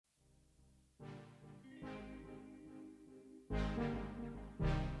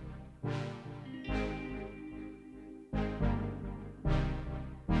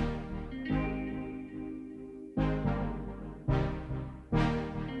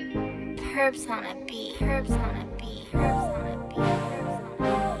Herbs on a beat. Herbs on a beat. Herbs on a beat.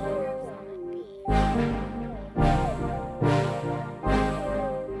 Herbs on a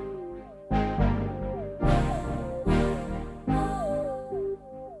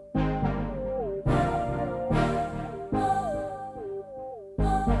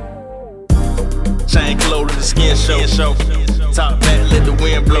beat. Chain clothes to the skin show. Top back, let the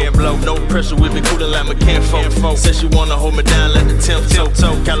wind blow. No pressure, we be coolin' like my kinfolk. Said she wanna hold me down like the 10th toe.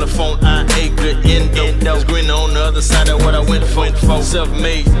 California, I ain't good endo. It's green on the other side of what I went for.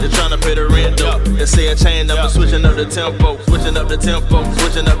 Self-made, they tryna pay the rent though. They say I changed, I'm switching up the tempo. Switching up the tempo,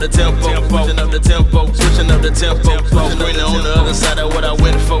 switching up the tempo. Switching up the tempo, switching up the tempo. It's green on the other side of what I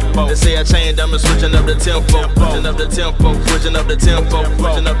went for. They say I changed, I'm switching up the tempo. Switching up the tempo, switching up the tempo.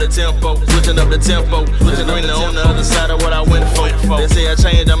 Switching up the tempo, switching up the tempo. Switching green on the other side of what I went for. They say I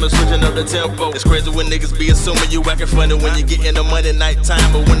changed, I'm switching up the tempo. It's crazy when niggas be assuming you acting funny when you get in the money nighttime.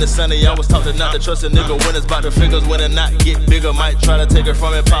 But when it's sunny, I was taught to not to trust a nigga. When it's about the figures, when it not get bigger, might try to take her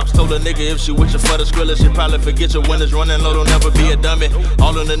from it. Pops told a nigga if she with you for the skrilla, she probably forget you. When it's running low, don't never be a dummy.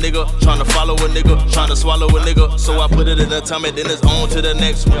 All on the nigga, trying to follow a nigga, trying to swallow a nigga. So I put it in the tummy, then it's on to the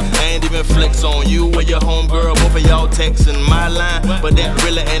next one. I ain't even flex on you or your homegirl. Both of y'all texting my line, but that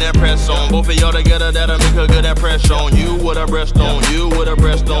really ain't impress on. Both of y'all together, that'll make a good impression on you. With a breast on you, with a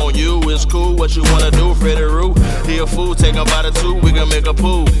breast on you. It's cool, what you wanna do, Freddy Roo? He a fool, take him by the two, we can make a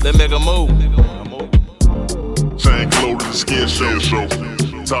pool, let's make a move. Chain clothes to the skin show.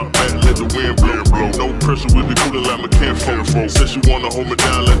 Top back, let the wind blow. No pressure, we be coolin' like my kinfolk. Said she wanna hold me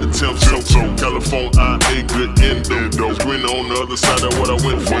down like the 10th toe. California, I ain't good endo. It's green on the other side of what I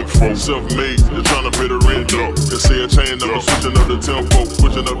went for. Self-made, they tryna pay the rent though. They say I changed, I'm switching up the tempo.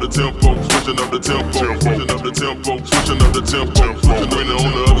 Switching up the tempo, switching up the tempo. Switching up the tempo, switching up the tempo. Switching green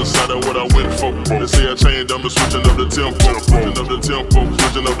on the other side of what I went for. They say I changed, I'm switching up the tempo. Switching up the tempo,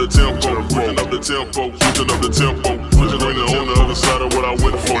 switching up the tempo. Switching up the tempo, switching up the tempo. Switching green on the other side of what I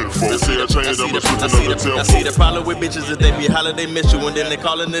went for. They say I changed, I'm switching up the tempo. I see the problem with bitches is they be holler, they miss you, and then they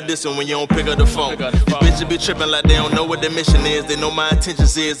callin' the dissing when you don't pick up the phone. These bitches be trippin' like they don't know what their mission is. They know my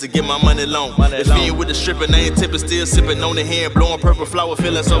intentions is to get my money long. If me with the strippin', they ain't tippin', still sippin' on the hand, blowin' purple flower,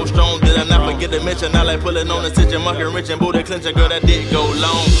 feelin' so strong. Did I not forget to mention? I like pullin' on the tension, muckin' rich and booty clenching, girl, that dick go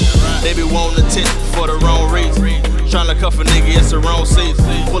long. They be wantin' attention for the wrong reason. Tryna cuff a nigga, it's the wrong season.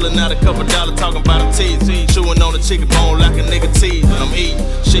 Pullin' out a couple dollars, talking about them teeth. Chewing on the chicken bone like a nigga teeth. I'm eating,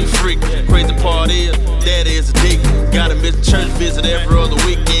 she freak. Crazy part is, that is a dick. Gotta miss church visit every other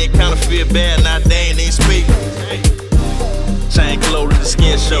weekend. Kinda feel bad, now they ain't even speak. Chain clothes to the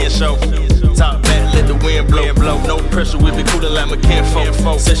skin show. Top back, let the wind blow. No pressure, we be coolin' like my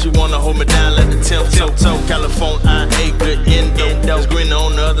kinfolk. Said she wanna hold me down like the 10th toe. California, I ain't good endo. It's green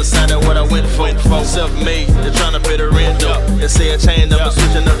on the other side of what I went for. Self-made, they tryna pay the rent though. They say I changed, I'm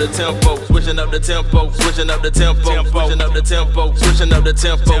switching up the tempo. Switching up the tempo, switching up the tempo. Switching up the tempo, switching up the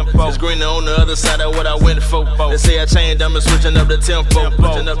tempo. It's green on the other side of what I went for. They say I changed, I'm switching up the tempo.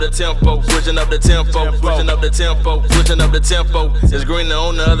 Switching up the tempo, switching up the tempo. Switching up the tempo, switching up the tempo. It's green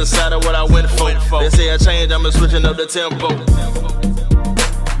on the other side of what I went for. They say I changed, I'm switching up the tempo.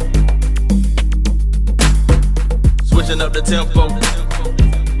 Switching up the tempo.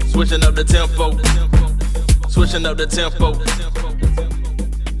 Switching up the tempo. Switching up the tempo.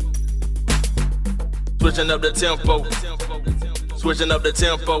 Switching up the tempo. Switching up the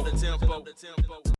tempo.